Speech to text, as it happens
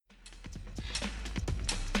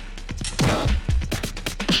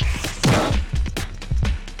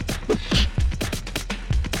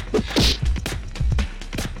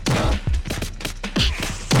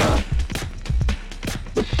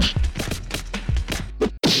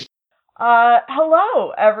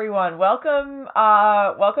Hello everyone. Welcome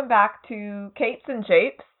back to Kates and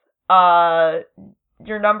Japes.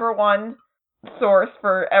 Your number one source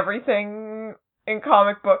for everything in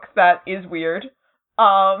comic books that is weird.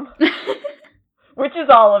 Which is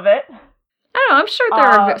all of it. I don't know, I'm sure there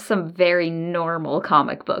are some very normal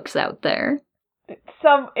comic books out there.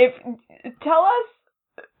 Contact us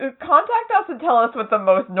and tell us what the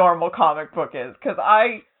most normal comic book is, because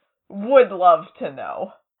I would love to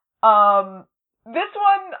know. This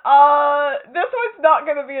one's not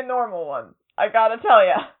gonna be a normal one. I gotta tell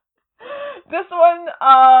ya. This one,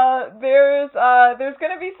 there's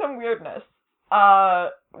gonna be some weirdness.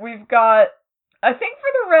 We've got, I think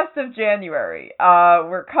for the rest of January,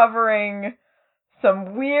 we're covering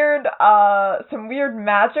some weird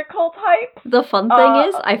magical types. The fun thing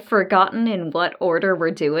is, I've forgotten in what order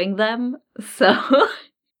we're doing them, so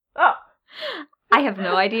Oh. I have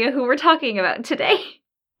no idea who we're talking about today.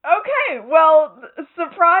 Okay, well,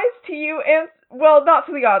 surprise to you, and, well, not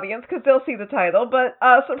to the audience, because they'll see the title, but,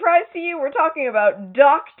 surprise to you, we're talking about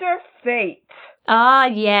Dr. Fate. Ah,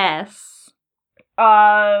 yes.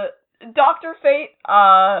 Dr. Fate,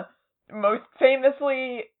 most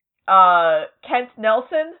famously, Kent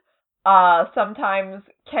Nelson, sometimes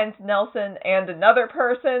Kent Nelson and another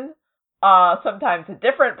person, sometimes a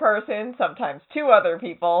different person, sometimes two other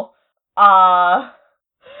people.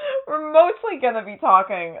 We're mostly gonna be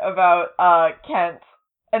talking about, Kent,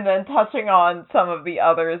 and then touching on some of the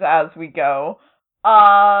others as we go.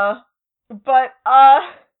 But,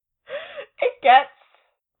 it gets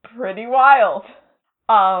pretty wild.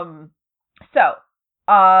 Dr.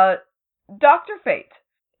 Fate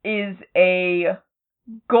is a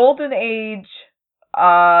Golden Age,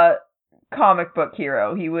 comic book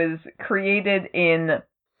hero. He was created in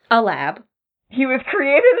a lab. He was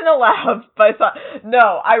created in a lab by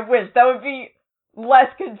No, I wish. That would be less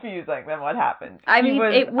confusing than what happened. I mean,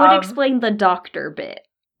 it would explain the doctor bit.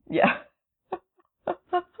 Yeah.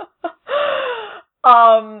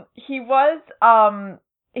 He was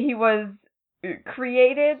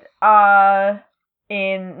created,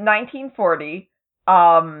 in 1940,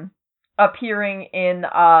 appearing in,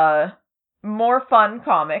 More Fun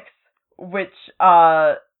Comics, which,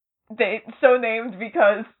 they so named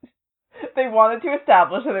because they wanted to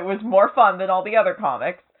establish that it was more fun than all the other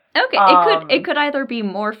comics. Okay, it could either be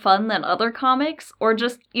more fun than other comics, or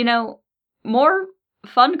just, more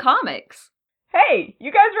fun comics. Hey,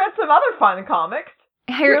 you guys read some other fun comics.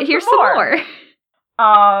 Here's some more.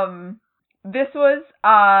 This was,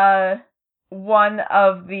 one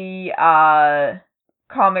of the,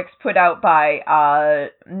 comics put out by,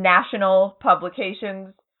 National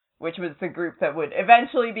Publications, which was the group that would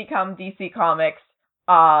eventually become DC Comics.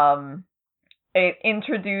 It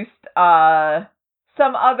introduced,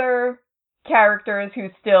 some other characters who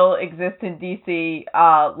still exist in DC,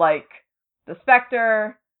 like the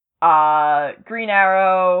Spectre, Green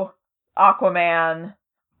Arrow, Aquaman,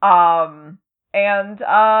 and,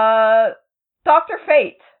 Dr.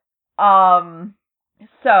 Fate.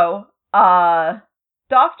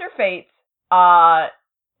 Dr. Fate,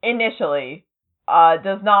 initially,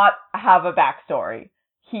 does not have a backstory.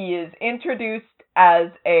 He is introduced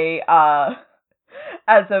as a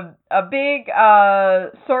big,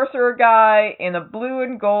 sorcerer guy in a blue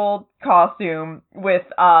and gold costume with,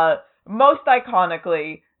 most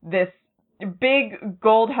iconically, this big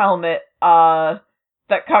gold helmet,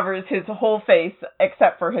 that covers his whole face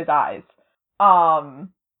except for his eyes.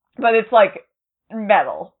 But it's like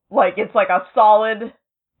metal. Like, it's like a solid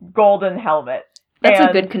golden helmet. That's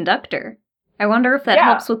a good conductor. I wonder if that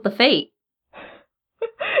helps with the fate.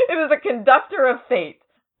 It is a conductor of fate.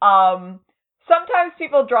 Sometimes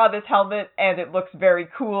people draw this helmet and it looks very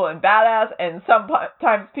cool and badass, and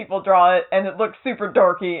sometimes people draw it and it looks super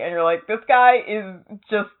dorky, and you're like, this guy is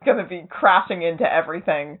just gonna be crashing into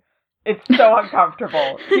everything. It's so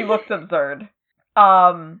uncomfortable. He looks absurd.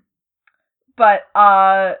 But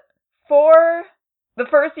for the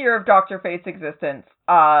first year of Dr. Fate's existence,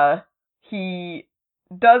 he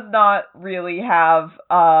does not really have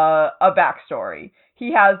a backstory.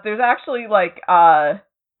 There's actually, like,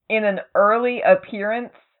 in an early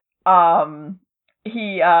appearance,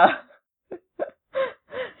 he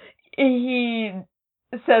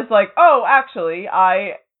says, like, oh, actually,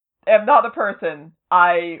 I am not a person.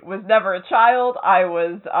 I was never a child. I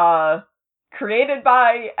was, created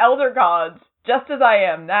by elder gods, just as I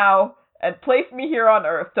am now, and placed me here on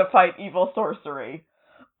Earth to fight evil sorcery.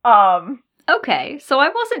 Okay, so I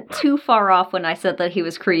wasn't too far off when I said that he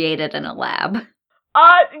was created in a lab.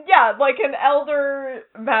 Yeah, like an elder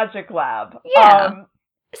magic lab. Yeah.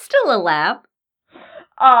 Still a lab.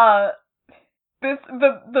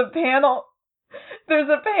 the panel. There's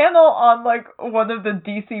a panel on like one of the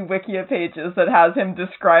DC Wikia pages that has him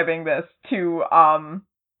describing this to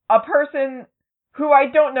a person who I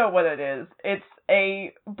don't know what it is. It's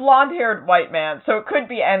a blonde-haired white man, so it could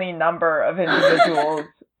be any number of individuals.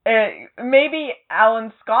 Maybe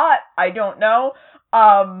Alan Scott, I don't know.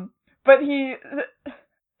 But he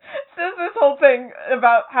says this whole thing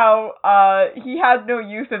about how he had no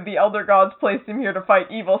use of the Elder Gods placed him here to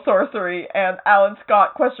fight evil sorcery, and Alan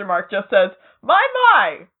Scott, just says,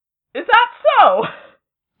 My! Is that so?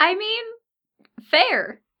 I mean,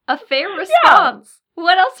 fair. A fair response. Yeah.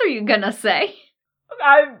 What else are you gonna say?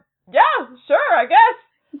 Yeah, sure, I guess.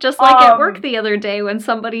 Just like at work the other day when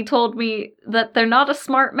somebody told me that they're not a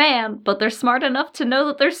smart man, but they're smart enough to know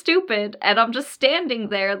that they're stupid, and I'm just standing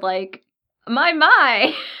there like,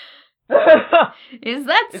 my. Is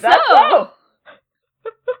that so?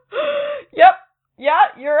 Yep. Yeah,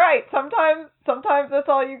 you're right. Sometimes that's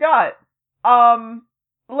all you got.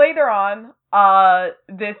 Later on,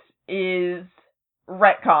 this is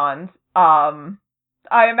retconned.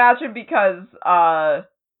 I imagine because,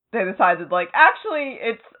 they decided, like, actually,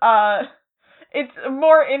 it's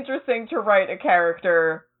more interesting to write a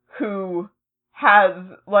character who has,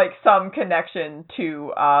 like, some connection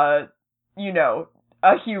to, a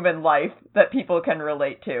human life that people can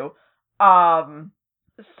relate to.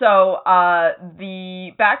 So,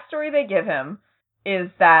 the backstory they give him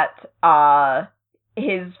is that,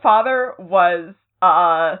 his father was,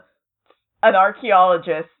 an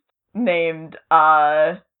archaeologist named,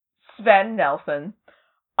 Sven Nelson.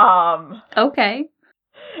 Okay.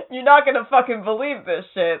 You're not gonna fucking believe this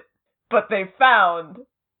shit, but they found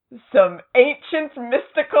some ancient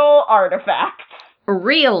mystical artifacts.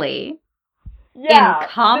 Really? Yeah. In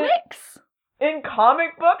comics? In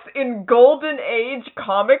comic books? In Golden Age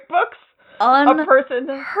comic books? Unheard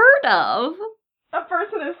of. A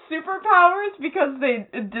person has superpowers because they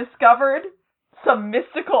discovered some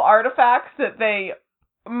mystical artifacts that they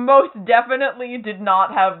most definitely did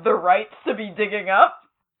not have the rights to be digging up.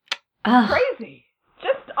 Crazy.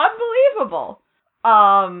 Just unbelievable.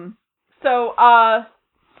 So,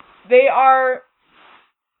 they are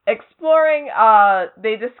exploring,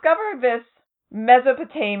 they discover this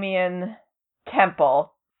Mesopotamian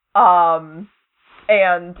temple, and,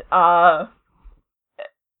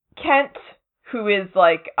 Kent, who is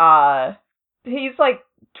like, he's like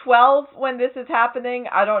 12 when this is happening.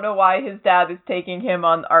 I don't know why his dad is taking him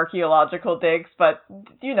on archaeological digs, but,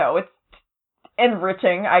 it's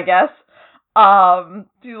enriching, I guess.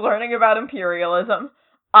 He's learning about imperialism.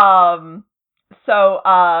 So,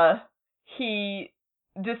 he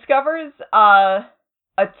discovers, a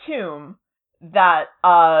tomb that,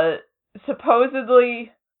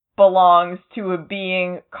 supposedly belongs to a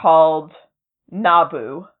being called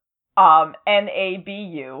Nabu,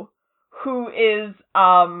 Nabu, who is,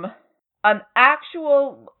 an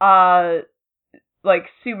actual, like,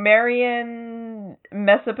 Sumerian,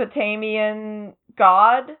 Mesopotamian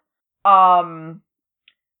god,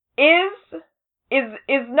 is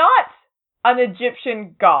not an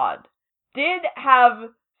Egyptian god. Did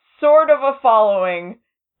have sort of a following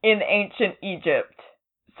in ancient Egypt.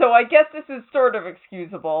 So I guess this is sort of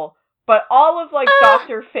excusable, but all of, like,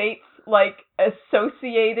 Dr. Fate's, like,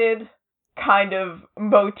 associated kind of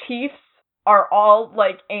motifs are all,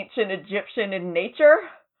 like, ancient Egyptian in nature.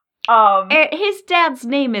 His dad's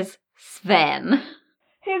name is Sven.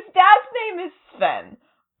 His dad's name is Sven.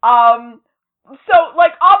 So,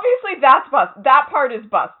 like, obviously that part is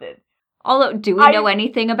busted. Although, do we know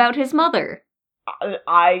anything about his mother?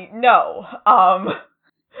 I know.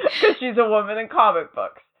 Because she's a woman in comic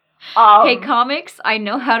books. Hey, comics, I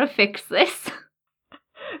know how to fix this.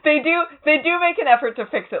 They do make an effort to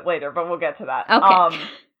fix it later, but we'll get to that. Okay.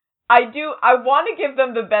 I want to give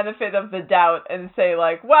them the benefit of the doubt and say,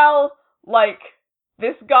 like, well, like,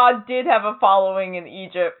 this god did have a following in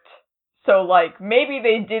Egypt, so, like, maybe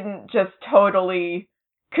they didn't just totally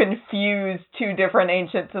confuse two different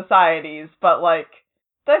ancient societies, but, like,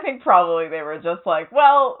 I think probably they were just like,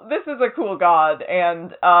 well, this is a cool god,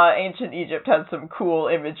 and ancient Egypt has some cool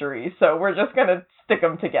imagery, so we're just gonna stick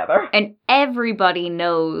them together. And everybody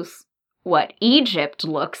knows what Egypt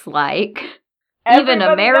looks like. Everybody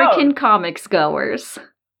Even American knows. comics goers.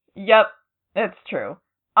 Yep, that's true.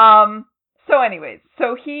 So anyways,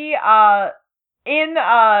 so he, in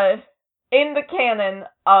the canon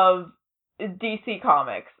of DC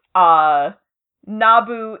Comics,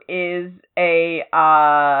 Nabu is a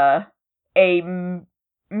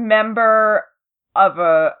member of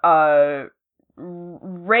a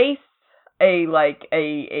race,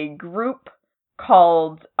 a group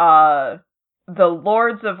called, the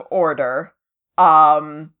Lords of Order,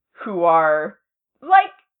 who are,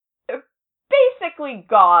 like, basically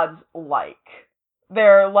gods-like.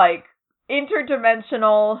 They're, like,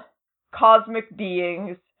 interdimensional cosmic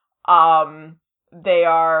beings. They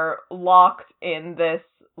are locked in this,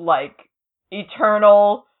 like,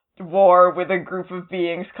 eternal war with a group of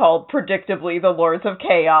beings called, predictably, the Lords of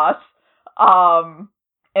Chaos.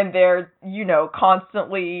 And they're, you know,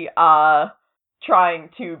 constantly, trying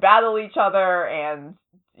to battle each other and,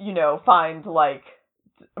 you know, find, like,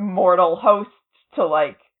 mortal hosts to,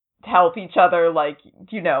 like, help each other, like,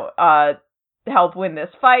 you know, help win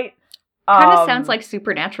this fight. Kind of sounds like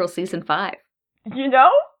Supernatural Season 5. You know?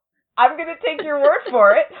 I'm gonna take your word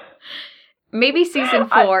for it. Maybe Season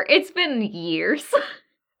 4. It's been years.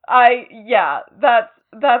 Yeah,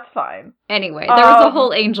 that's fine. Anyway, there was a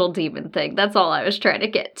whole angel demon thing. That's all I was trying to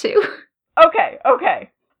get to. Okay.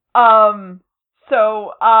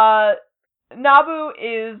 So, Nabu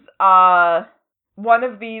is, one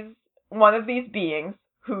of these beings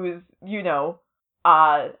who's, you know,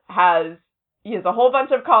 he has a whole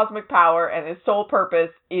bunch of cosmic power, and his sole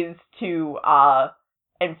purpose is to,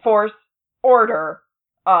 enforce order,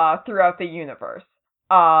 throughout the universe.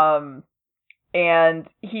 And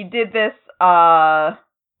he did this,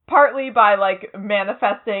 partly by, like,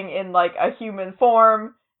 manifesting in, like, a human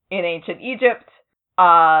form in ancient Egypt,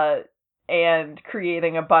 and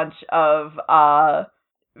creating a bunch of,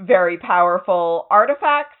 very powerful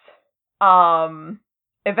artifacts,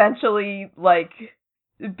 eventually, like,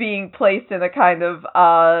 being placed in a kind of,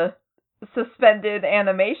 suspended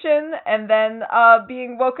animation, and then,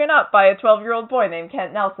 being woken up by a 12-year-old boy named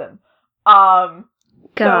Kent Nelson. God,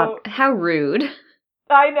 so, how rude.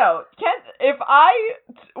 I know. Kent, if I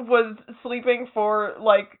was sleeping for,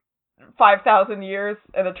 like, 5,000 years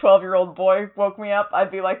and a 12-year-old boy woke me up,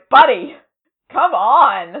 I'd be like, buddy, come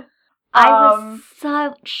on! I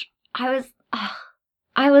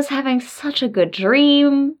was having such a good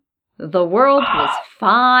dream. The world was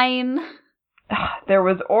fine. There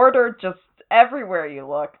was order just everywhere you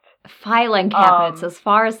looked. Filing cabinets as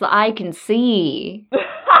far as the eye can see.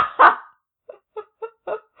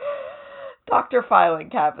 Dr. Filing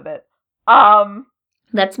Cabinet.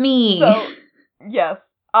 That's me. So, yes.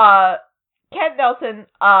 Kent Nelson,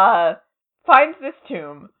 finds this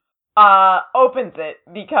tomb, opens it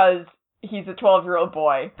because he's a 12-year-old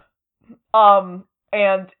boy,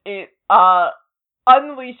 and it,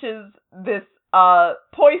 unleashes this,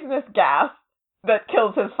 poisonous gas that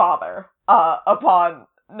kills his father, upon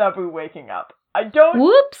Nabu waking up.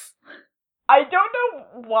 Whoops! I don't know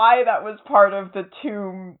why that was part of the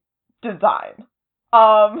tomb design.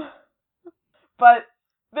 But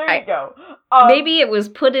there you go. Maybe it was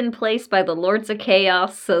put in place by the Lords of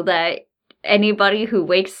Chaos so that anybody who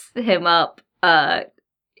wakes him up,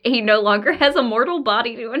 he no longer has a mortal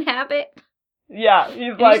body to inhabit. Yeah,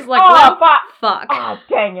 he's like, oh, fuck. Oh,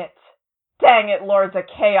 dang it, Lords of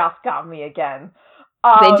Chaos got me again.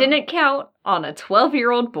 They didn't count on a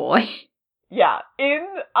 12-year-old boy. Yeah, in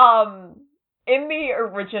the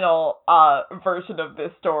original, version of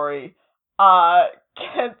this story,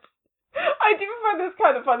 Kent, I do find this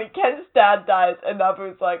kind of funny. Kent's dad dies, and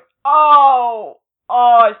Nabu's like, oh,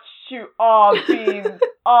 shoot, beans,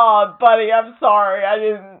 buddy, I'm sorry, I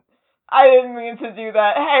didn't mean to do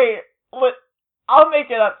that. Hey, I'll make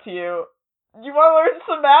it up to you. You want to learn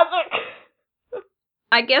some magic?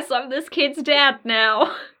 I guess I'm this kid's dad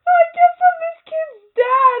now.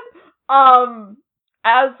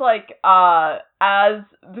 As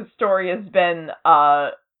the story has been,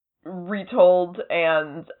 retold,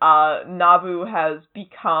 and, Nabu has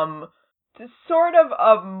become sort of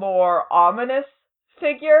a more ominous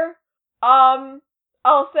figure, I'll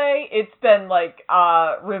say. It's been, like,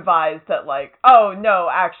 revised that, like, oh, no,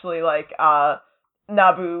 actually, like,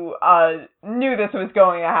 Nabu, knew this was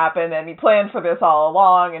going to happen, and he planned for this all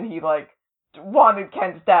along, and he, like, wanted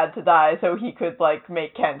Kent's dad to die so he could, like,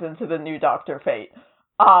 make Kent into the new Dr. Fate.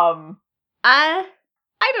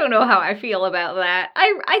 I don't know how I feel about that.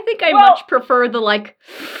 I think I much prefer the, like,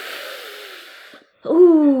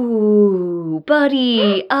 ooh,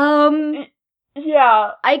 buddy,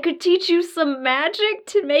 yeah. I could teach you some magic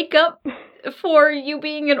to make up for you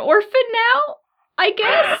being an orphan now, I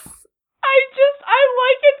guess. I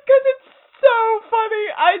like it because it's so funny.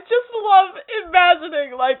 I just love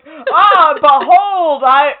imagining, like, behold,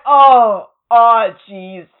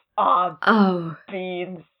 jeez,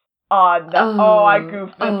 beans. No, I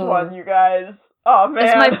goofed this one, you guys. Oh,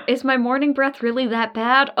 man. Is my morning breath really that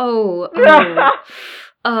bad? Oh,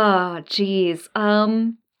 jeez.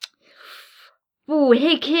 Ooh,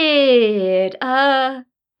 hey, kid.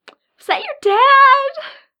 Is that your dad?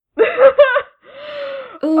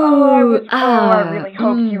 Ooh, I really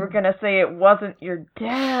hoped you were gonna say it wasn't your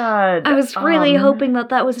dad. I was really hoping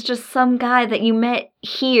that was just some guy that you met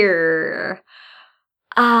here.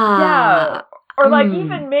 Yeah. Or, like,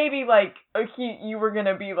 even maybe, like, you were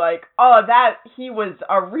gonna be like, oh, he was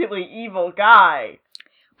a really evil guy.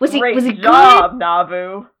 Was he job, good?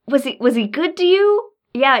 Nabu. Was he good to you?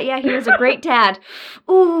 Yeah, he was a great dad.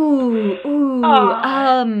 Ooh.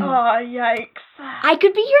 Yikes. I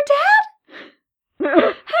could be your dad? How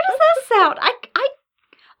does that sound?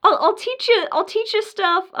 I'll teach you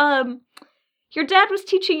stuff. Your dad was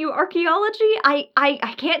teaching you archaeology. I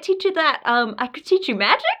can't teach you that. I could teach you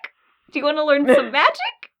magic. Do you want to learn some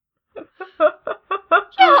magic? Yeah,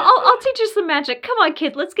 I'll teach you some magic. Come on,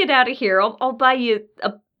 kid, let's get out of here. I'll buy you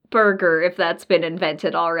a burger if that's been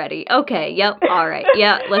invented already. Okay, yep, all right,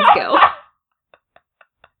 yeah, let's go.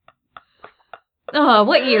 Oh,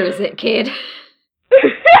 what year is it, kid?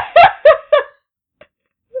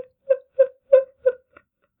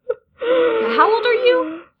 How old are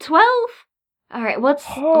you? 12? All right, what's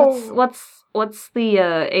the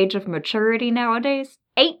age of maturity nowadays?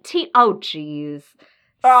 18? Oh, jeez.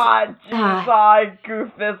 I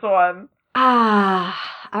goofed this one.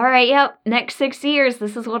 All right, yep. Next 6 years,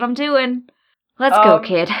 this is what I'm doing. Let's go,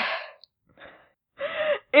 kid.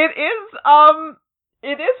 It is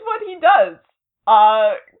what he does.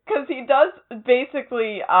 'Cause he does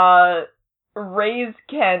basically, raise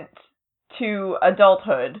Kent to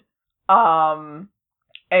adulthood, and,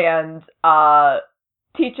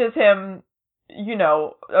 teaches him,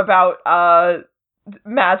 about,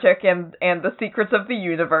 magic and the secrets of the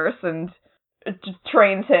universe, and just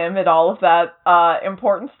trains him and all of that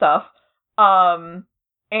important stuff. And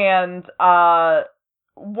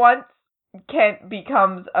once Kent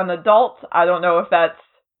becomes an adult, I don't know if that's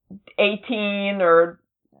 18 or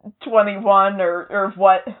 21 or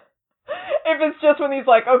what, if it's just when he's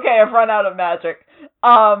like, okay, I've run out of magic.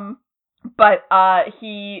 But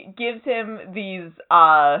he gives him these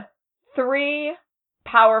 3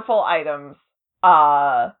 powerful items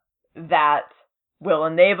that will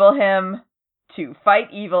enable him to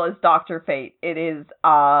fight evil as Dr. Fate. It is,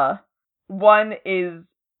 one is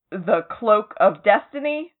the Cloak of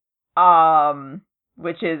Destiny,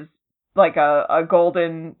 which is like a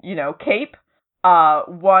golden, cape.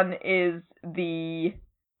 One is the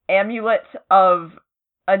Amulet of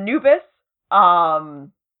Anubis,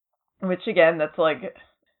 which again, that's like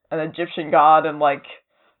an Egyptian god, and like,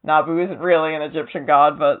 Nabu isn't really an Egyptian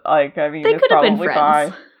god, but like, I mean, they it's probably been friends. Fine.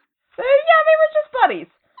 So, yeah, they were just buddies.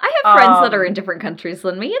 I have friends that are in different countries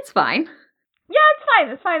than me. It's fine. Yeah,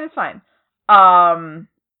 it's fine.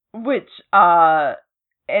 Which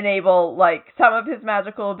enable like some of his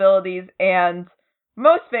magical abilities, and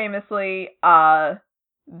most famously, the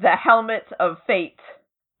Helmet of Fate,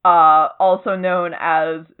 also known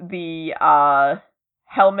as the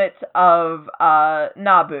Helmet of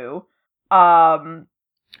Nabu.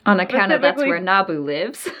 On account of that's where Nabu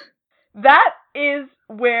lives. That is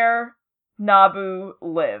where Nabu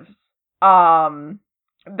lives.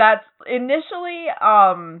 That's initially,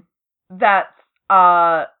 that's,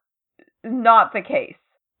 not the case.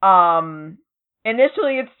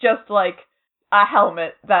 Initially it's just like a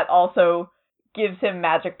helmet that also gives him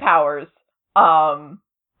magic powers,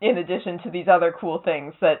 in addition to these other cool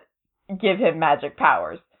things that give him magic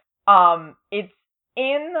powers. It's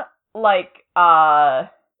in, like,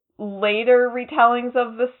 later retellings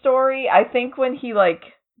of the story, I think when he, like,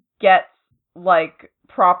 gets, like,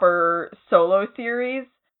 proper solo series,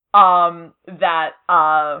 that,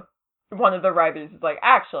 one of the writers is like,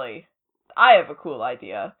 actually, I have a cool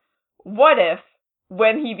idea. What if,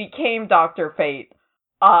 when he became Dr. Fate,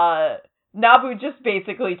 Nabu just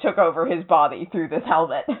basically took over his body through this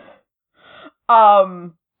helmet?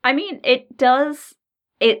 I mean, it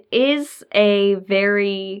is a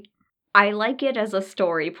very, I like it as a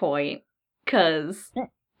story point, because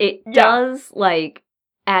it does, like,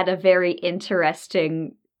 add a very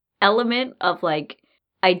interesting element of, like,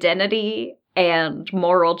 identity and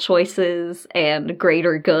moral choices and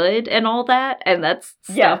greater good and all that, and that's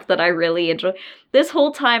stuff that I really enjoy. This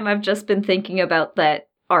whole time I've just been thinking about that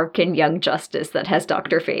arc in Young Justice that has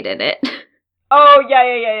Dr. Fate in it. Oh,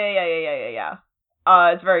 yeah.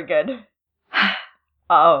 It's very good.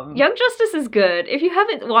 Young Justice is good. If you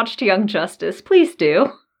haven't watched Young Justice, please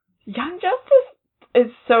do. Young Justice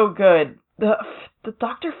is so good. The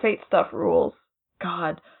Dr. Fate stuff rules.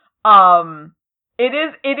 God.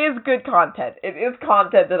 It is good content. It is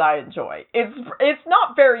content that I enjoy. It's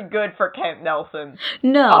not very good for Kent Nelson.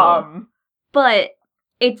 No. But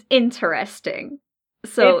it's interesting.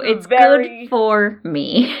 So it's good for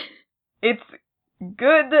me. It's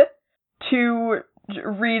good to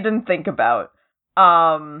read and think about.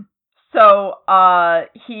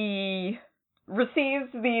 He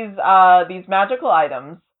receives these magical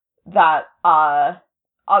items that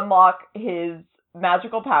unlock his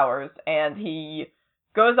magical powers, and he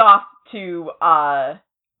goes off to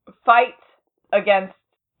fight against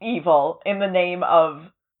evil in the name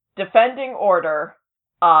of defending order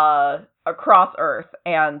across Earth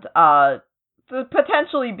and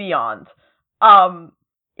potentially beyond.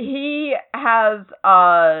 He has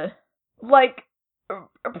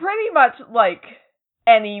pretty much like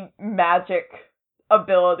any magic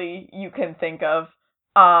ability you can think of.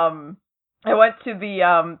 I went to the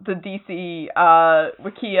DC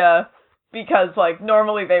Wikia because like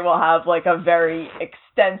normally they will have like a very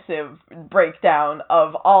extensive breakdown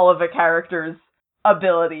of all of a character's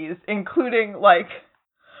abilities, including like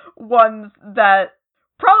ones that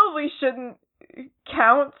probably shouldn't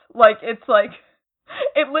count. Like it's like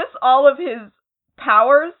it lists all of his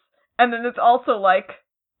powers, and then it's also like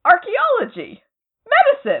archaeology,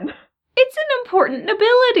 medicine. It's an important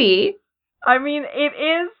ability. I mean, it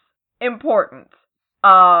is important.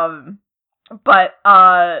 But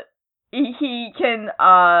he can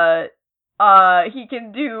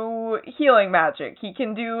do healing magic. He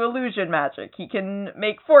can do illusion magic. He can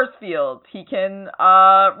make force fields. He can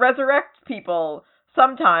resurrect people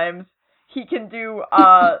sometimes. He can do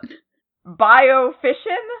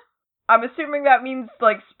biofission. I'm assuming that means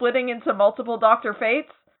like splitting into multiple Dr.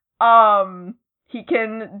 Fates. He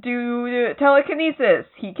can do telekinesis.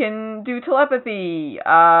 He can do telepathy.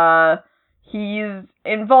 He's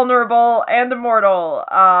invulnerable and immortal.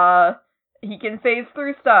 He can phase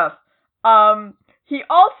through stuff. He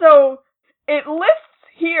also, it lists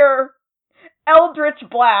here, Eldritch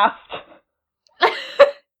Blast.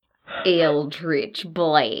 Eldritch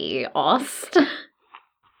Blast.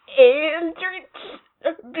 Eldritch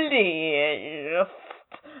Blast.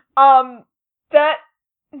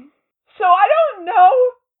 So I don't know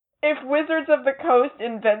if Wizards of the Coast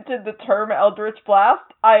invented the term Eldritch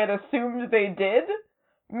Blast. I had assumed they did.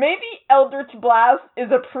 Maybe Eldritch Blast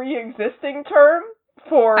is a pre-existing term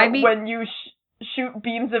for when you shoot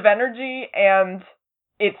beams of energy and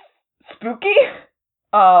it's spooky.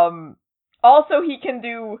 Also, he can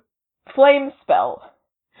do Flame Spell.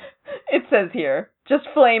 It says here, just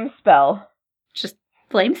Flame Spell. Just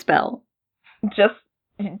Flame Spell.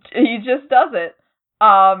 He just does it.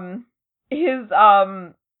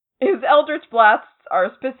 His Eldritch Blasts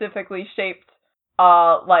are specifically shaped,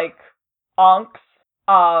 like Onks,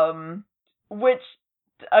 which,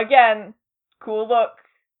 again, cool look.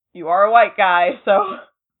 You are a white guy, so,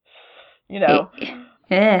 you know,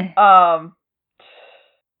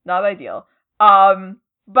 not ideal.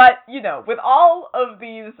 But, you know, with all of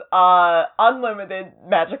these, unlimited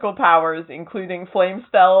magical powers, including Flame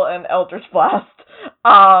Spell and Eldritch Blast,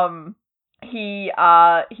 he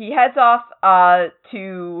heads off,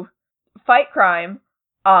 to fight crime.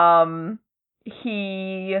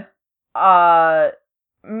 He,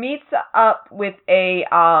 meets up with a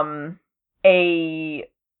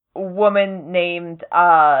woman named,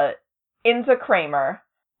 Inza Kramer,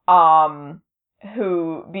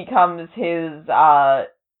 who becomes his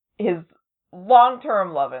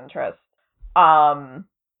long-term love interest.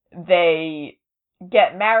 They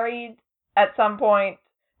get married at some point.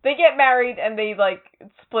 They get married and they, like,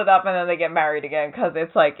 split up and then they get married again because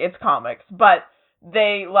it's, like, it's comics. But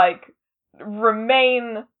they, like,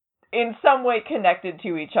 remain in some way connected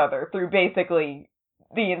to each other through basically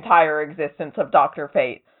the entire existence of Dr.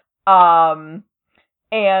 Fate. And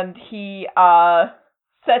he,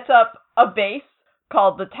 sets up a base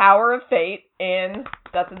called the Tower of Fate in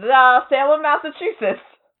Salem, Massachusetts.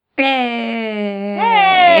 Hey!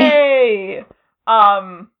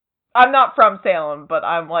 I'm not from Salem, but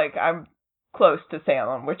I'm close to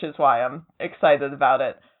Salem, which is why I'm excited about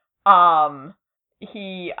it. I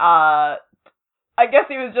guess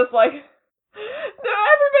he was just like,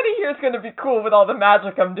 everybody here is going to be cool with all the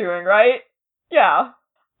magic I'm doing, right? Yeah.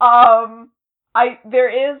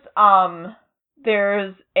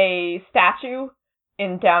 There's a statue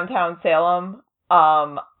in downtown Salem,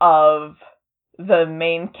 of the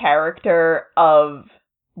main character of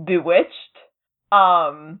Bewitched.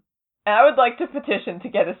 And I would like to petition to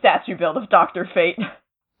get a statue built of Dr. Fate.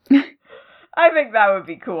 I think that would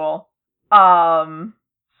be cool.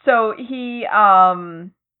 So he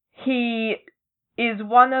is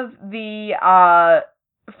one of the,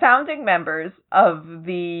 founding members of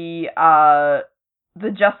the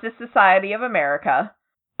Justice Society of America.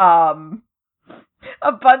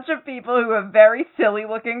 A bunch of people who have very silly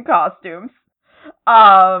looking costumes.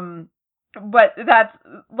 But that's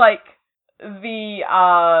like the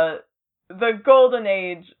the Golden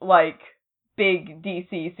Age, like, big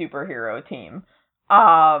DC superhero team.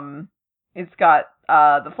 It's got,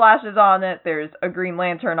 the Flash is on it, there's a Green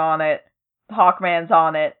Lantern on it, Hawkman's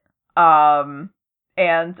on it, and,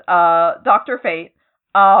 Dr. Fate.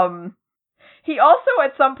 He also,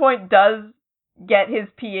 at some point, does get his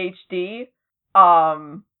PhD,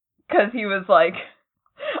 because he was like,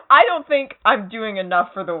 I don't think I'm doing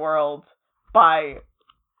enough for the world by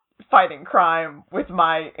fighting crime with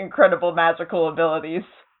my incredible magical abilities.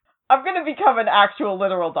 I'm gonna become an actual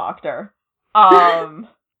literal doctor.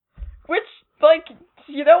 Which, like,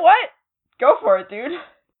 you know what? Go for it, dude.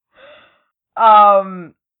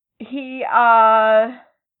 He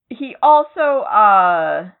also,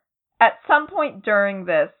 at some point during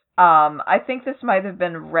this, I think this might have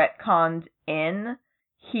been retconned in,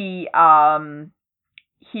 he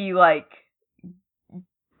like,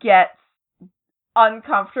 gets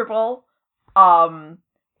uncomfortable,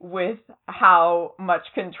 with how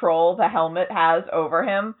much control the helmet has over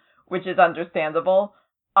him, which is understandable.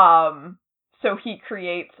 So he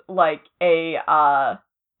creates, like, a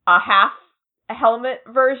half helmet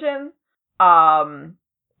version,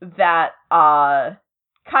 that,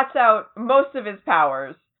 cuts out most of his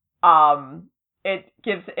powers.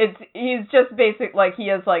 He's just basic, like, he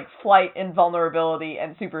has, like, flight, invulnerability,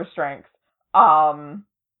 and super strength.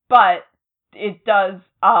 But it does,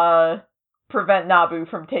 prevent Nabu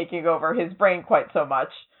from taking over his brain quite so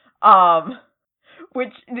much.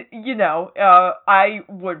 Which, you know, I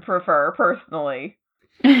would prefer, personally.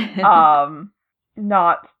 Not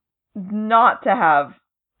to have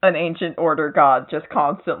an ancient order god just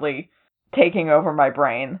constantly taking over my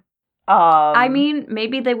brain. I mean,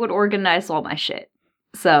 maybe they would organize all my shit.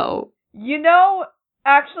 So. You know,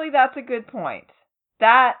 actually, that's a good point.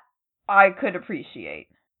 That I could appreciate.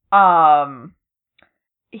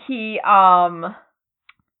 He and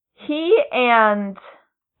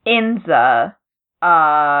Inza,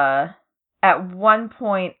 at one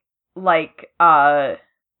point, like,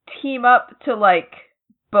 team up to, like,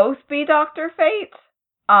 both be Dr. Fate.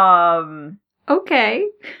 Okay.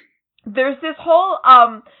 There's this whole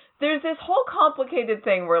complicated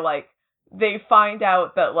thing where, like, they find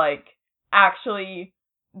out that, like, actually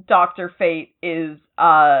Dr. Fate is,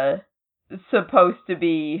 supposed to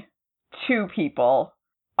be two people.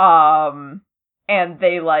 And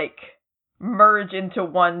they, like, merge into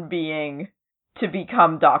one being to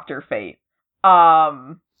become Dr. Fate.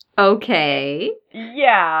 Okay.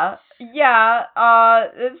 Yeah,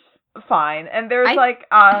 it's fine. And there's,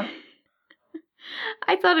 I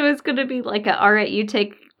thought it was gonna be like alright, you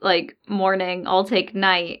take, like, morning, I'll take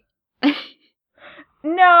night.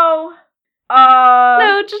 No.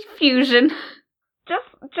 No, just fusion.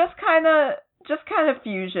 Just kind of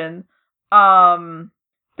fusion.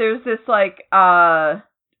 There's this, like,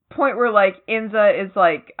 point where, like, Inza is,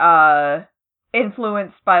 like,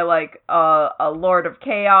 influenced by, like, a Lord of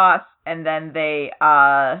Chaos, and then they,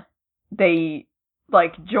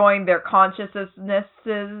 like, join their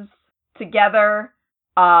consciousnesses together,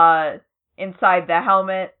 inside the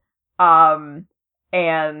helmet, and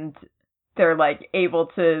they're, like, able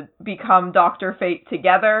to become Dr. Fate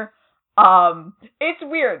together. It's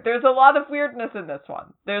weird. There's a lot of weirdness in this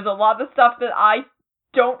one. There's a lot of stuff that I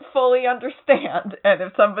don't fully understand, and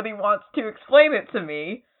if somebody wants to explain it to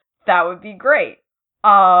me, that would be great. They,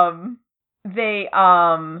 in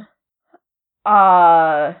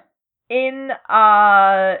the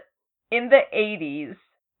 80s,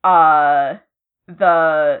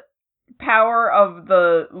 the power of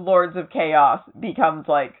the Lords of Chaos becomes,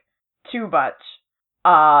 like, too much,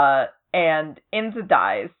 and Inza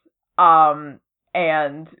dies,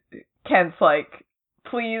 and Kent's like,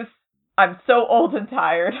 please, I'm so old and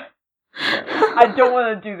tired. I don't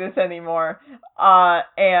want to do this anymore.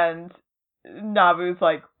 And Nabu's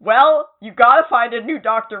like, well, you gotta find a new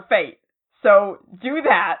Dr. Fate. So do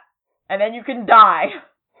that, and then you can die.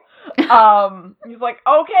 He's like,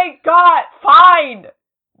 okay, God, fine.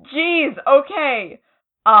 Jeez, okay.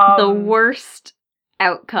 The worst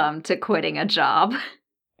outcome to quitting a job.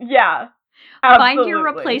 Yeah. Absolutely. Find your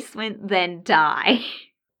replacement, then die.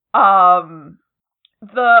 The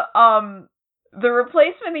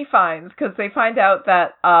replacement he finds, because they find out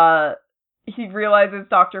that, he realizes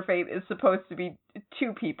Dr. Fate is supposed to be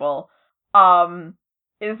two people,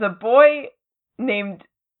 is a boy named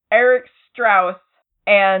Eric Strauss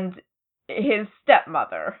and his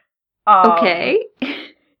stepmother. Okay.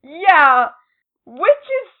 Yeah, which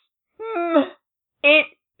is, it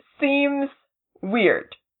seems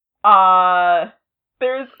weird.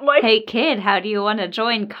 There's, like... Hey kid, how do you want to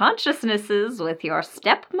join consciousnesses with your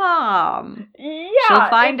stepmom? Yeah. She'll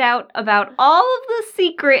find out about all of the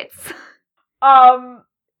secrets.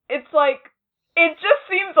 it's like, it just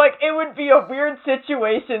seems like it would be a weird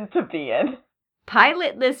situation to be in.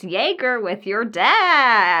 Pilot this Jaeger with your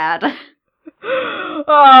dad.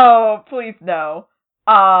 Oh, please no.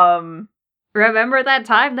 Remember that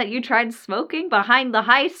time that you tried smoking behind the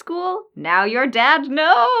high school? Now your dad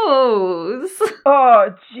knows.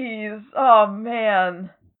 Oh, jeez. Oh, man.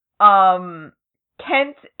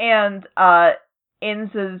 Kent and,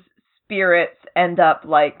 Inza's spirits end up,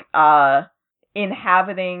 like,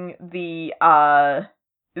 inhabiting the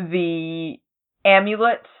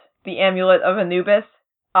amulet, the amulet of Anubis.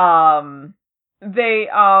 They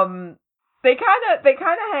kind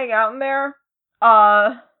of hang out in there,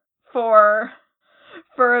 for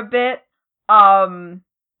a bit.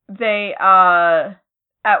 They,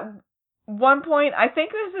 at one point, I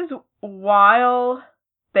think this is while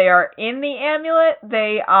they are in the amulet,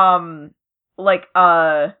 they, like,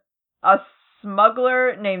 a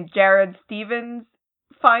smuggler named Jared Stevens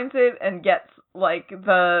finds it and gets, like,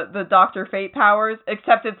 the Dr. Fate powers,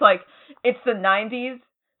 except it's the 90s,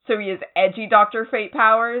 so he has edgy Dr. Fate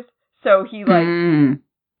powers, so he, like,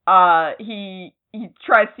 he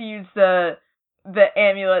tries to use the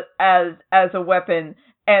amulet as a weapon,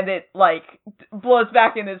 and it, like, blows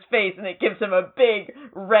back in his face, and it gives him a big,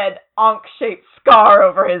 red, Ankh-shaped scar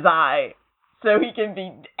over his eye. So he can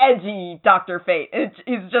be edgy Dr. Fate.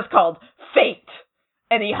 He's just called Fate,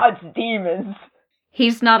 and he hunts demons.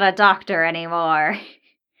 He's not a doctor anymore.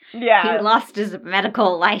 Yeah. He lost his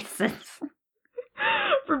medical license.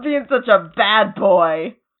 For being such a bad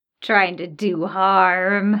boy. Trying to do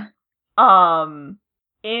harm.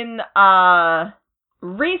 In,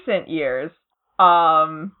 recent years,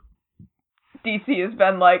 DC has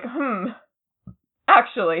been like,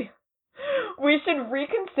 actually, we should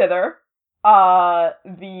reconsider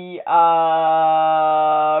the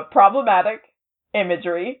problematic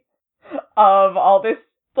imagery of all this,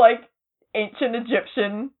 like, ancient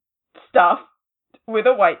Egyptian stuff with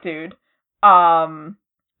a white dude.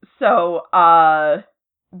 So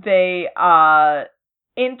they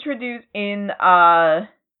introduce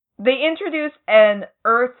an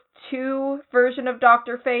Earth 2 version of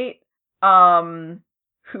Dr. Fate,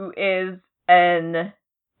 who is an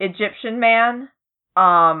Egyptian man.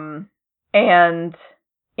 And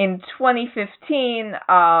in 2015,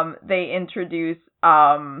 they introduce,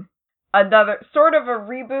 another, sort of a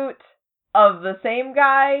reboot of the same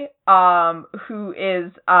guy, who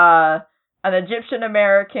is, an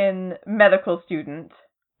Egyptian-American medical student,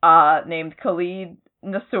 named Khalid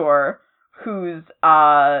Nassour, who's,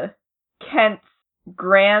 Kent's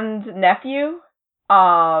grandnephew,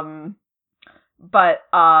 but,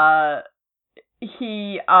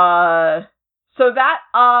 he, so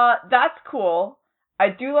that's cool. I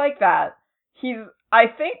do like that. I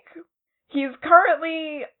think he's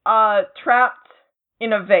currently, trapped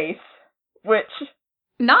in a vase, which...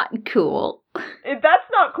 Not cool. That's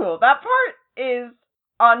not cool. That part is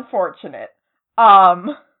unfortunate.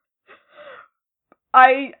 I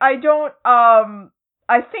don't,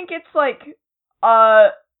 I think it's like,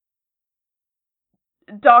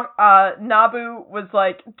 Nabu was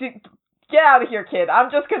like, get out of here, kid. I'm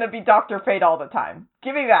just gonna be Dr. Fate all the time.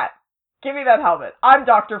 Give me that helmet. I'm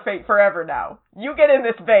Dr. Fate forever now. You get in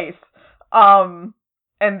this vase. And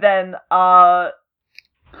then,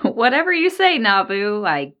 Whatever you say, Nabu,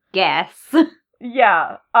 I guess.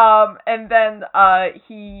 Yeah, and then,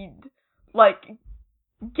 he, like,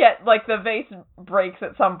 the vase breaks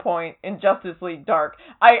at some point in Justice League Dark.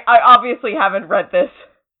 I obviously haven't read this.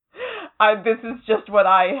 This is just what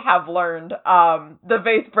I have learned. The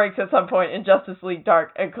vase breaks at some point in Justice League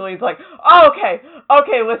Dark, and Khalid's like, oh,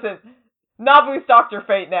 okay, listen, Nabu's Dr.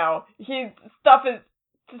 Fate now. Stuff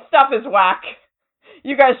is whack.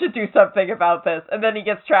 You guys should do something about this. And then he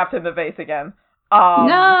gets trapped in the vase again.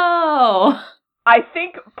 No! I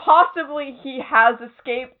think possibly he has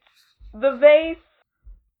escaped the vase.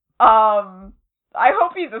 I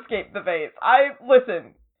hope he's escaped the vase.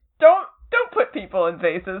 Listen, don't put people in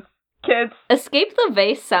vases, kids. Escape the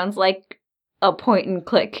Vase sounds like a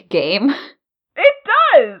point-and-click game. It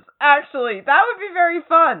does, actually. That would be very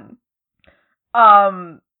fun.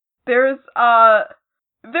 There's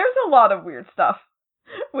a lot of weird stuff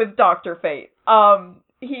with Dr. Fate.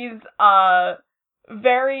 He's,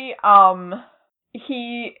 very,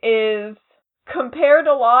 he is compared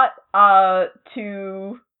a lot,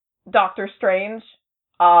 to Doctor Strange,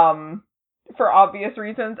 for obvious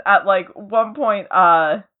reasons. At, like, one point,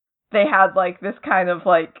 they had, like, this kind of,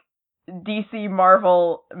 like, DC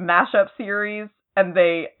Marvel mashup series, and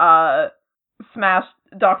they, smashed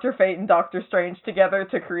Dr. Fate and Doctor Strange together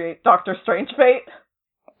to create Doctor Strange Fate.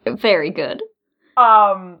 Very good.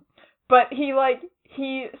 but he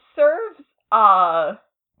serves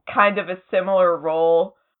kind of a similar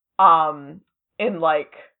role in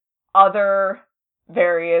like other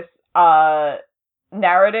various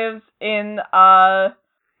narratives in the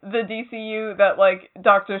DCU that like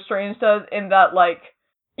Doctor Strange does, in that like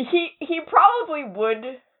he probably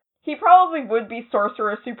would be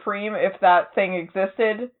Sorcerer Supreme if that thing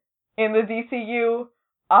existed in the DCU.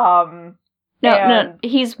 No,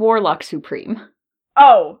 he's Warlock Supreme.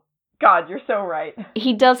 Oh, God, you're so right.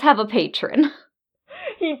 He does have a patron.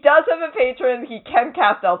 He does have a patron. He can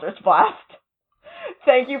cast Eldritch Blast.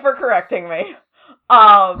 Thank you for correcting me.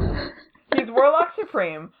 He's Warlock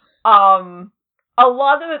Supreme. A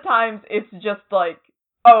lot of the times it's just like,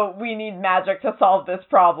 oh, we need magic to solve this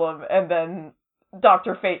problem, and then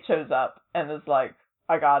Dr. Fate shows up and is like,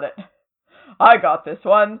 I got it. I got this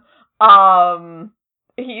one.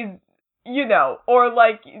 He's, you know, or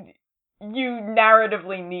like, you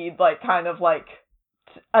narratively need like kind of like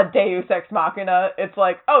a Deus Ex Machina. It's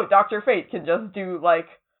like, oh, Dr. Fate can just do like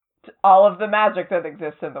all of the magic that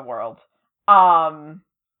exists in the world.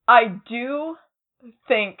 I do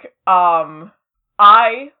think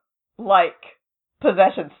I like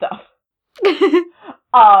possession stuff.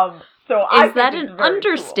 So is that an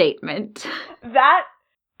understatement? Cool. That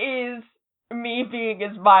is me being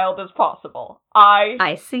as mild as possible.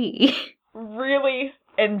 I see. Really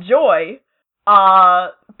enjoy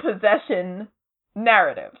possession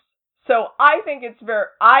narratives. So I think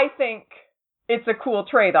it's a cool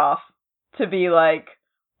trade-off to be like,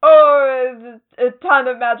 oh, a ton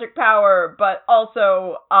of magic power, but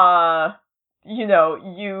also you know,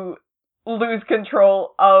 you lose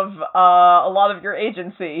control of a lot of your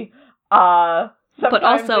agency. But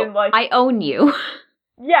also, like, I own you.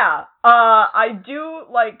 Yeah, I do,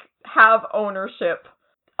 like, have ownership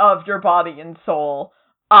of your body and soul.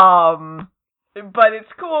 But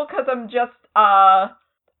it's cool because I'm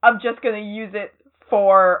just gonna use it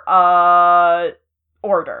for,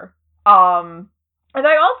 order. And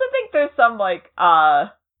I also think there's some, like,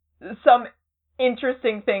 some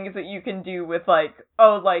interesting things that you can do with, like,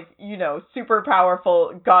 oh, like, you know, super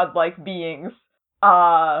powerful godlike beings,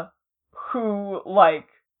 who, like,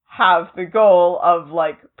 have the goal of,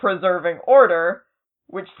 like, preserving order,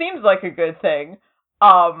 which seems like a good thing,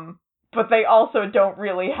 but they also don't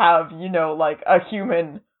really have, you know, like, a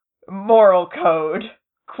human moral code,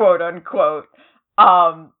 quote unquote,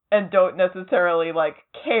 and don't necessarily, like,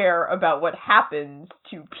 care about what happens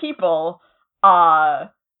to people,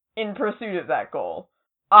 in pursuit of that goal.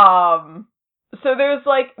 So there's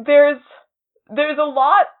a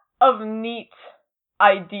lot of neat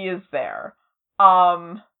ideas there.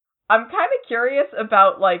 I'm kind of curious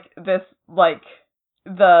about, like, this, like,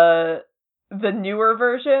 the newer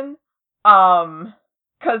version,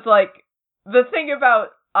 'cause, like, the thing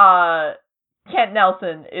about, Kent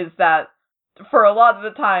Nelson is that for a lot of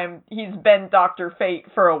the time, he's been Dr.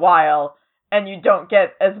 Fate for a while, and you don't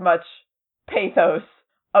get as much pathos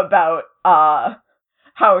about,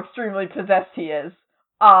 how extremely possessed he is.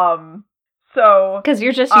 So... Because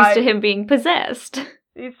you're just used to him being possessed.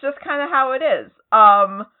 It's just kind of how it is.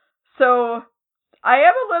 So I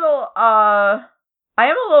am a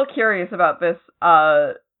little curious about this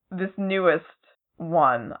newest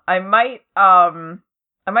one. I might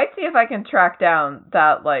see if I can track down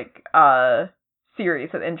that, like,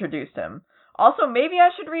 series that introduced him. Also, maybe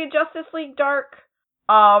I should read Justice League Dark.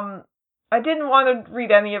 I didn't want to read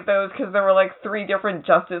any of those because there were, like, 3 different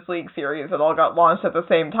Justice League series that all got launched at the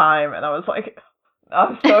same time, and I was like,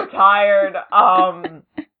 I'm so tired.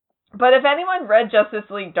 But if anyone read Justice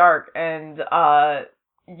League Dark and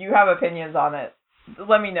you have opinions on it,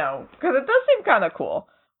 let me know, because it does seem kind of cool.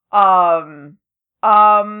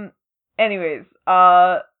 Anyways,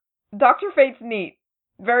 Dr. Fate's neat.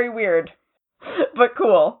 Very weird, but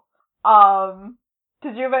cool.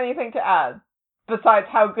 Did you have anything to add besides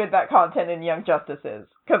how good that content in Young Justice is?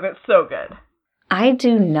 Because it's so good. I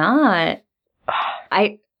do not.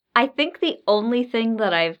 I think the only thing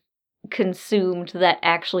that I've consumed that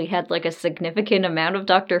actually had, like, a significant amount of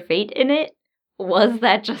Dr. Fate in it was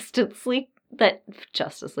that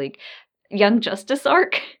Young Justice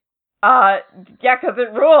arc. Yeah, because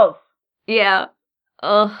it rules. Yeah.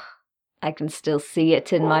 Ugh. I can still see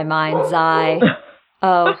it in my mind's eye.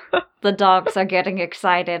 Oh, the dogs are getting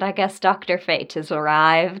excited. I guess Dr. Fate has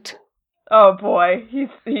arrived. Oh boy, he's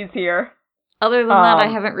here. Other than that, I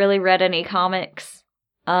haven't really read any comics.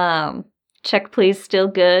 Check Please still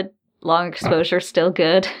good. Long Exposure still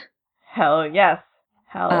good. Hell yes.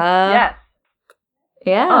 Yes.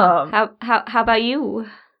 Yeah. How about you?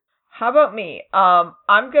 How about me? I'm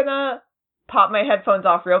gonna pop my headphones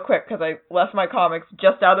off real quick because I left my comics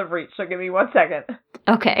just out of reach, so give me 1 second.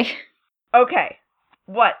 Okay. Okay.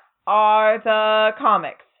 What are the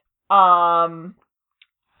comics?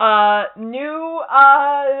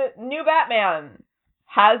 New Batman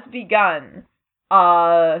has begun.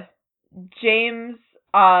 James,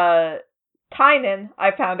 Tynion,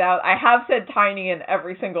 I found out. I have said Tynion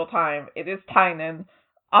every single time. It is Tynion.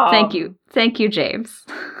 Thank you. Thank you, James.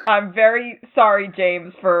 I'm very sorry,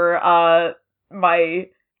 James, for, my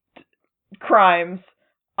crimes.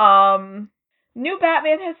 New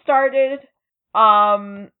Batman has started.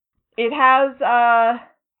 It has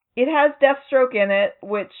Deathstroke in it,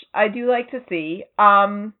 which I do like to see.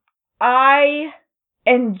 I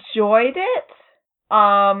enjoyed it.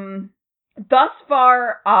 Thus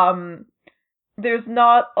far, there's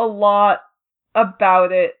not a lot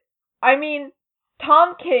about it. I mean,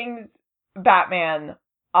 Tom King's Batman,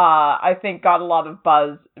 I think got a lot of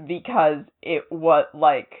buzz because it was,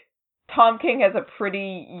 like, Tom King has a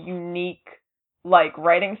pretty unique, like,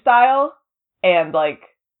 writing style and, like,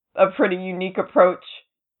 a pretty unique approach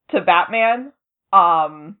to Batman,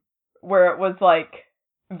 where it was, like,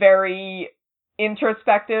 very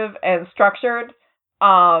introspective and structured,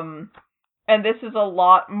 and this is a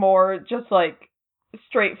lot more just, like,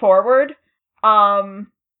 straightforward,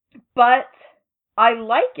 but I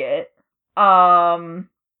like it, and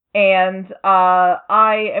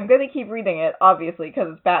I am going to keep reading it, obviously, because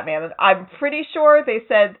it's Batman, and I'm pretty sure they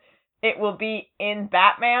said it will be in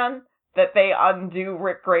Batman that they undo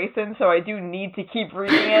Rick Grayson, so I do need to keep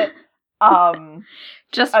reading it.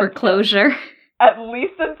 Just for closure. At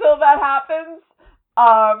least until that happens.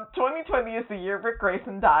 2020 is the year Rick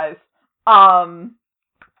Grayson dies.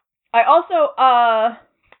 I also,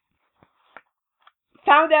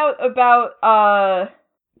 found out about,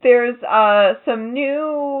 there's, some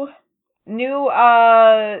new,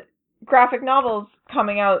 graphic novels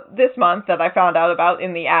coming out this month that I found out about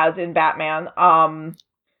in the ads in Batman.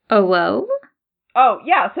 Oh, well? Oh,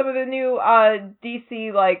 yeah, some of the new,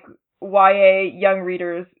 DC, like, YA young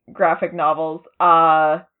readers graphic novels.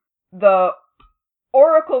 The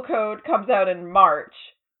Oracle Code comes out in March,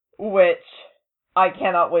 which I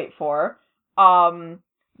cannot wait for.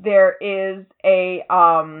 There is a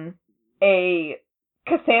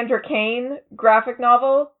Cassandra Cain graphic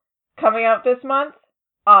novel coming out this month,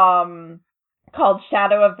 called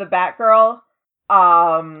Shadow of the Batgirl,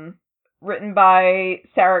 written by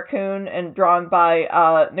Sarah Kuhn and drawn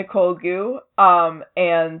by, Nicole Gu,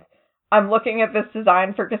 and I'm looking at this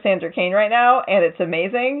design for Cassandra Cain right now, and it's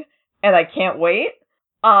amazing, and I can't wait.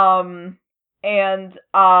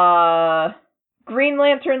 Green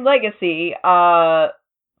Lantern Legacy,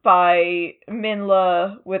 by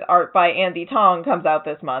Minla with art by Andy Tong comes out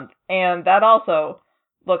this month, and that also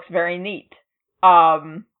looks very neat. So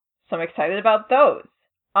I'm excited about those.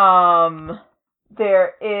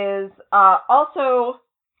 There is, also,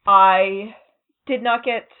 I did not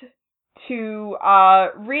get to,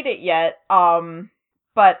 read it yet,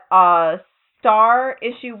 but, Star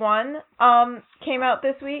issue 1, came out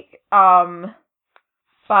this week,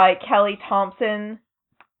 by Kelly Thompson,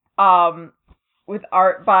 with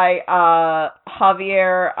art by,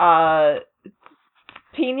 Javier,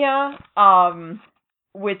 Pina,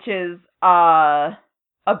 which is,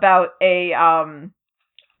 about a,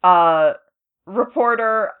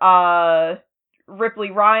 reporter,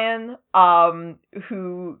 Ripley Ryan,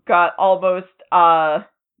 who got almost,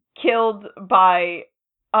 killed by,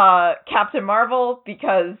 Captain Marvel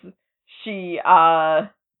because she,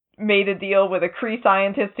 made a deal with a Kree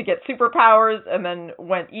scientist to get superpowers and then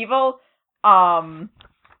went evil. And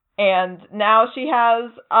now she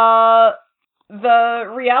has, the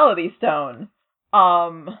Reality Stone.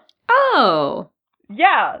 Oh!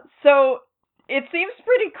 Yeah, so it seems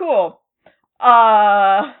pretty cool.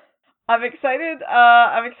 I'm excited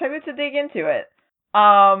to dig into it.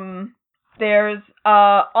 There's,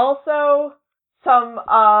 also some,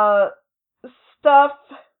 stuff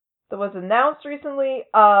that was announced recently.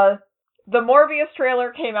 The Morbius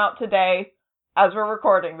trailer came out today as we're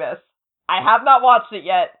recording this. I have not watched it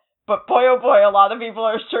yet, but boy oh boy, a lot of people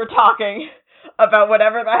are sure talking about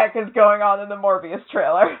whatever the heck is going on in the Morbius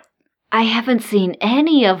trailer. I haven't seen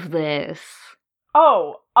any of this.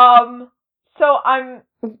 Oh, so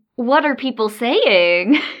What are people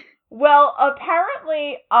saying? Well,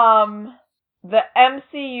 apparently, the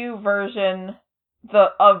MCU version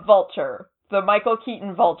of Vulture, the Michael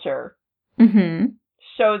Keaton Vulture,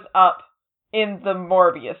 shows up in the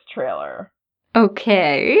Morbius trailer.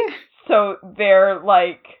 Okay. So they're,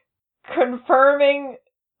 like, confirming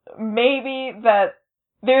maybe that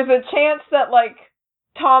there's a chance that, like,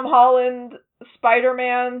 Tom Holland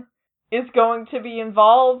Spider-Man is going to be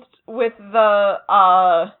involved with the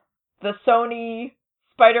Sony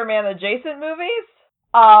Spider-Man adjacent movies.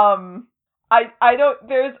 I've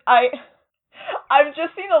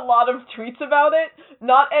just seen a lot of tweets about it.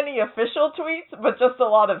 Not any official tweets, but just a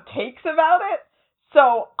lot of takes about it.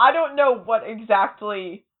 So I don't know what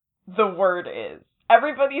exactly the word is.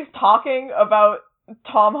 Everybody's talking about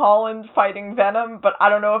Tom Holland fighting Venom, but I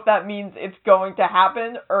don't know if that means it's going to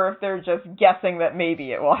happen or if they're just guessing that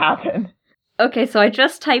maybe it will happen. Okay, so I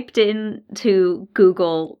just typed into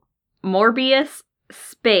Google Morbius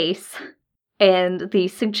space and the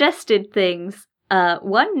suggested things.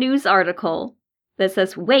 One news article that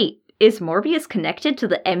says, wait, is Morbius connected to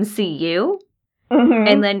the MCU? Mm-hmm.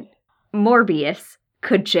 And then Morbius,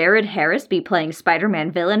 could Jared Harris be playing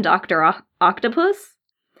Spider-Man villain Dr. Octopus?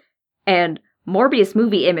 And Morbius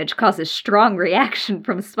movie image causes strong reaction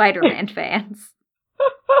from Spider-Man fans.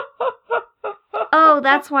 Oh,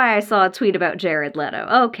 that's why I saw a tweet about Jared Leto.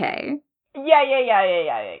 Okay.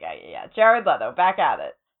 Yeah. Jared Leto, back at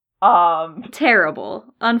it. Terrible.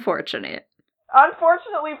 Unfortunate.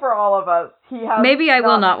 Unfortunately for all of us, he has. Maybe I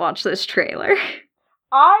will not watch this trailer.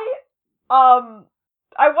 I wasn't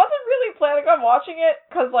really planning on watching it,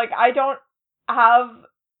 because, like,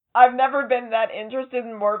 I've never been that interested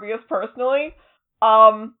in Morbius personally.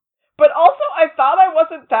 But also, I thought I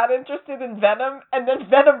wasn't that interested in Venom, and then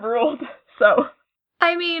Venom ruled, so.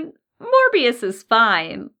 I mean, Morbius is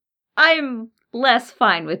fine. I'm less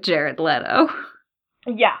fine with Jared Leto.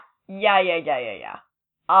 Yeah.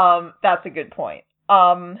 That's a good point.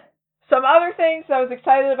 Some other things I was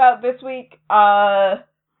excited about this week,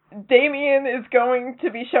 Damian is going to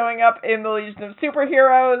be showing up in the Legion of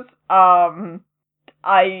Superheroes. I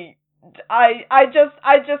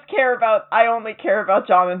only care about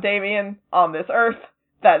John and Damian on this earth.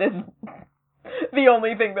 That is the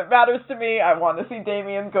only thing that matters to me. I want to see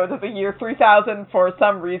Damian go to the year 3000 for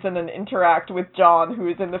some reason and interact with John, who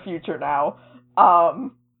is in the future now.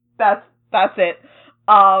 That's it.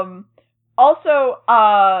 Also,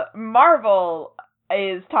 Marvel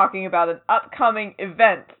is talking about an upcoming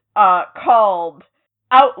event, called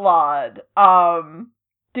Outlawed.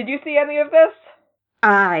 Did you see any of this?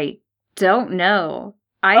 I don't know.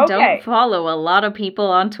 I don't follow a lot of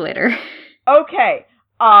people on Twitter. Okay.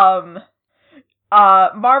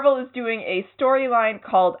 Marvel is doing a storyline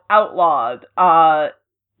called Outlawed,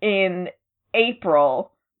 in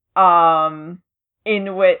April,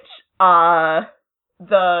 in which,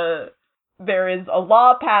 there is a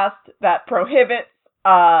law passed that prohibits,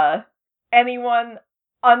 anyone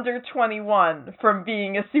under 21 from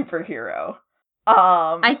being a superhero.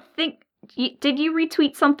 I think, did you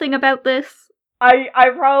retweet something about this? I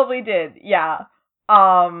probably did, yeah.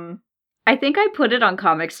 I think I put it on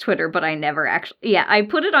Comics Twitter, but I never actually... Yeah, I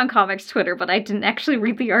put it on Comics Twitter, but I didn't actually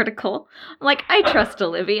read the article. I'm like, I trust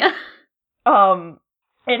Olivia.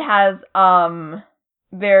 It has,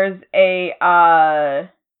 there's a,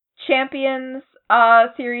 Champions,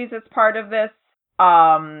 series that's part of this,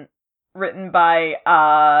 written by,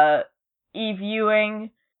 Eve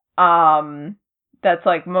Ewing, that's,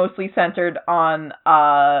 like, mostly centered on,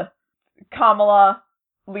 Kamala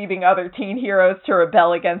leading other teen heroes to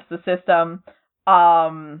rebel against the system.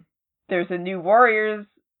 There's a New Warriors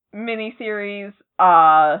miniseries,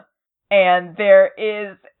 and there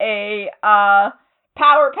is a,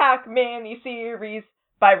 Power Pack miniseries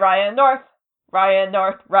by Ryan North. Ryan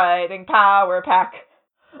North writing Power Pack.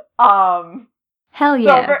 Hell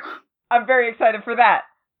yeah. So I'm very excited for that.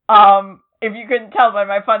 If you couldn't tell by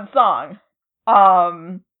my fun song.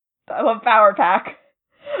 I love Power Pack.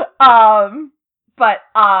 But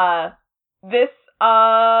this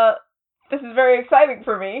is very exciting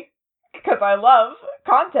for me, because I love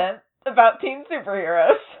content about teen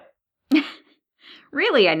superheroes.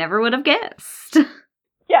 Really, I never would have guessed.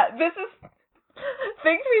 Yeah, this is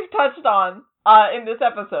things we've touched on in this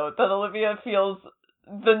episode that Olivia feels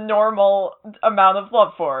the normal amount of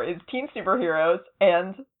love for is teen superheroes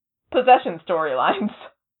and possession storylines.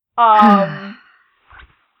 I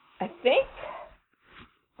think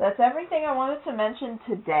that's everything I wanted to mention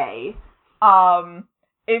today.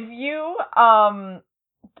 If you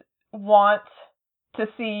want to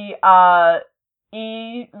see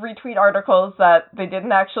retweet articles that they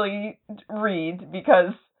didn't actually read,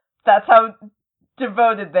 because that's how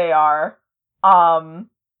devoted they are to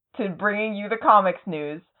bringing you the comics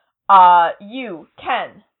news, you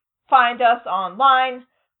can find us online.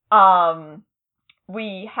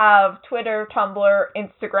 We have Twitter, Tumblr,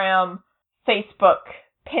 Instagram, Facebook,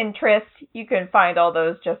 Pinterest. You can find all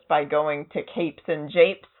those just by going to Capes and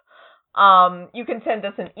Japes. You can send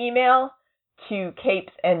us an email to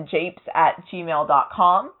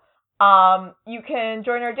capesandjapes@gmail.com. You can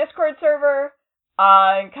join our Discord server,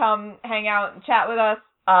 and come hang out and chat with us,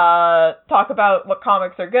 talk about what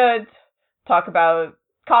comics are good, talk about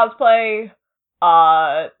cosplay,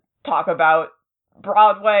 talk about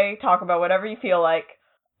Broadway, talk about whatever you feel like.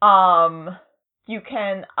 You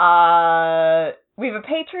can, we have a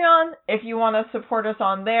Patreon if you want to support us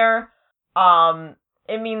on there.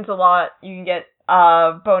 It means a lot. You can get,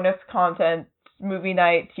 bonus content, movie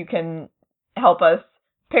nights. You can help us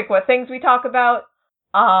pick what things we talk about.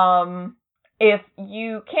 If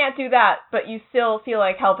you can't do that, but you still feel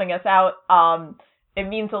like helping us out, it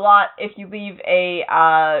means a lot if you leave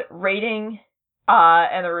a, rating,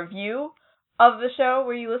 and a review of the show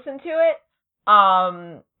where you listen to it.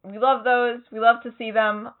 We love those. We love to see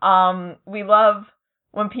them. We love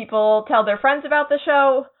when people tell their friends about the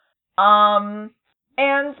show.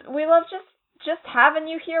 And we love just having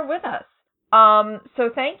you here with us. So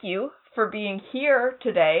thank you for being here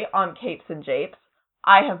today on Capes and Japes.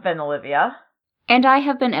 I have been Olivia. And I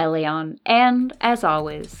have been Elion. And, as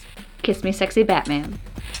always, kiss me sexy Batman.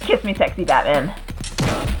 Kiss me sexy Batman.